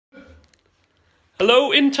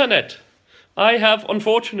Hello, Internet! I have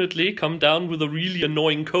unfortunately come down with a really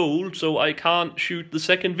annoying cold, so I can't shoot the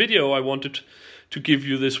second video I wanted to give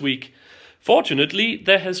you this week. Fortunately,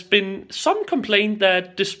 there has been some complaint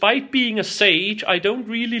that despite being a sage, I don't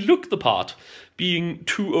really look the part, being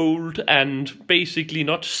too old and basically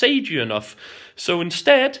not sagey enough. So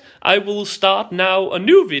instead, I will start now a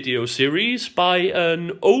new video series by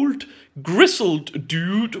an old grizzled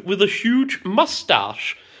dude with a huge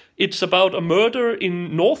mustache. It's about a murder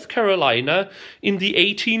in North Carolina in the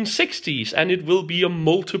 1860s, and it will be a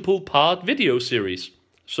multiple-part video series.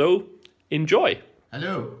 So, enjoy!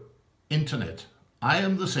 Hello, Internet. I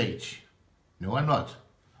am the sage. No, I'm not.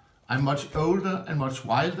 I'm much older and much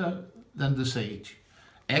wilder than the sage.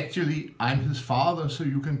 Actually, I'm his father, so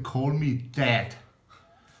you can call me Dad.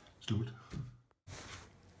 Slut.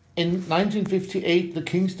 In 1958, the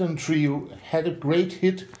Kingston Trio had a great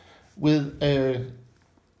hit with a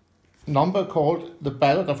number called The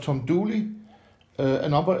Ballad of Tom Dooley, a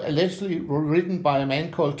number allegedly written by a man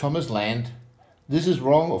called Thomas Land. This is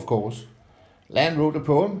wrong, of course. Land wrote a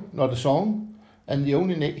poem, not a song, and the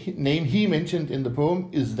only name he mentioned in the poem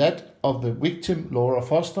is that of the victim, Laura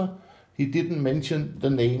Foster. He didn't mention the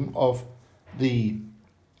name of the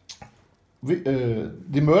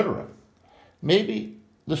murderer. Maybe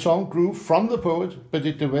the song grew from the poet, but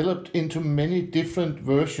it developed into many different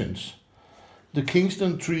versions. The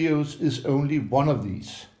Kingston Trios is only one of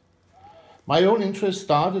these. My own interest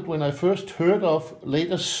started when I first heard of,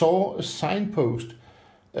 later saw a signpost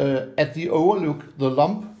at the Overlook, The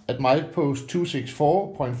Lump, at milepost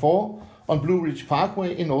 264.4 on Blue Ridge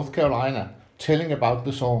Parkway in North Carolina, telling about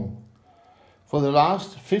the song. For the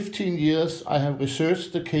last 15 years, I have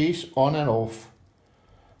researched the case on and off.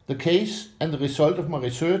 The case and the result of my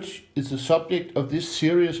research is the subject of this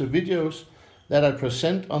series of videos that I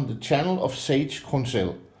present on the channel of Sage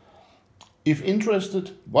Kronsel. If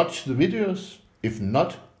interested, watch the videos. If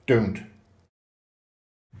not, don't.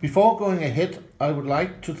 Before going ahead, I would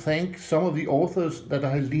like to thank some of the authors that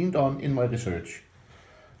I leaned on in my research.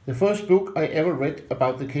 The first book I ever read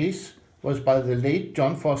about the case was by the late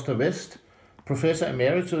John Foster West, Professor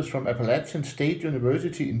Emeritus from Appalachian State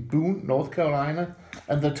University in Boone, North Carolina,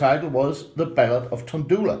 and the title was The Ballad of Tom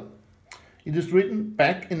Dooley. It is written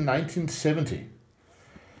back in 1970.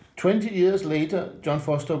 20 years later, John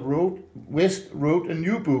Foster West wrote a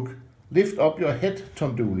new book, Lift Up Your Head,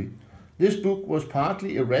 Tom Dooley. This book was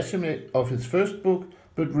partly a resume of his first book,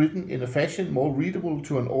 but written in a fashion more readable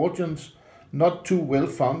to an audience not too well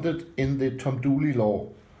founded in the Tom Dooley lore.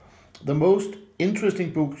 The most interesting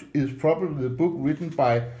book is probably the book written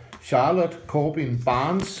by Charlotte Corbin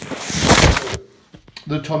Barnes,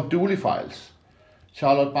 The Tom Dooley Files.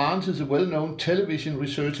 Charlotte Barnes is a well-known television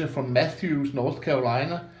researcher from Matthews, North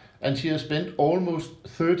Carolina, and she has spent almost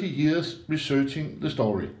 30 years researching the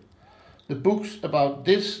story. The book's about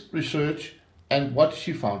this research and what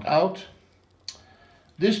she found out.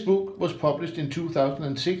 This book was published in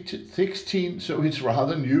 2016, so it's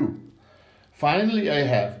rather new. Finally, I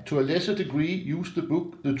have, to a lesser degree, used the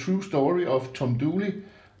book The True Story of Tom Dooley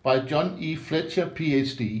by John E. Fletcher,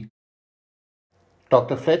 Ph.D.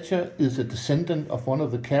 Dr. Fletcher is a descendant of one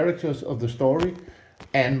of the characters of the story,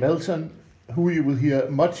 Anne Melton, who you will hear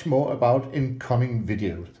much more about in coming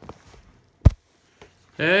videos.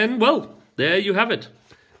 And well, there you have it.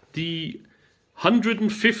 The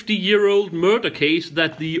 150-year-old murder case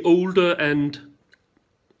that the older and,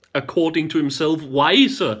 according to himself,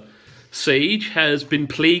 wiser sage has been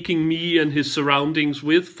plaguing me and his surroundings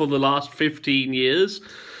with for the last 15 years.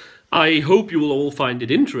 I hope you will all find it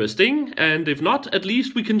interesting, and if not, at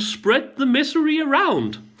least we can spread the misery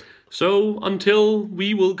around. So, until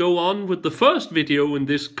we will go on with the first video in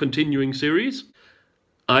this continuing series,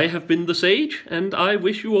 I have been the Sage, and I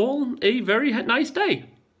wish you all a very nice day.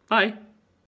 Bye.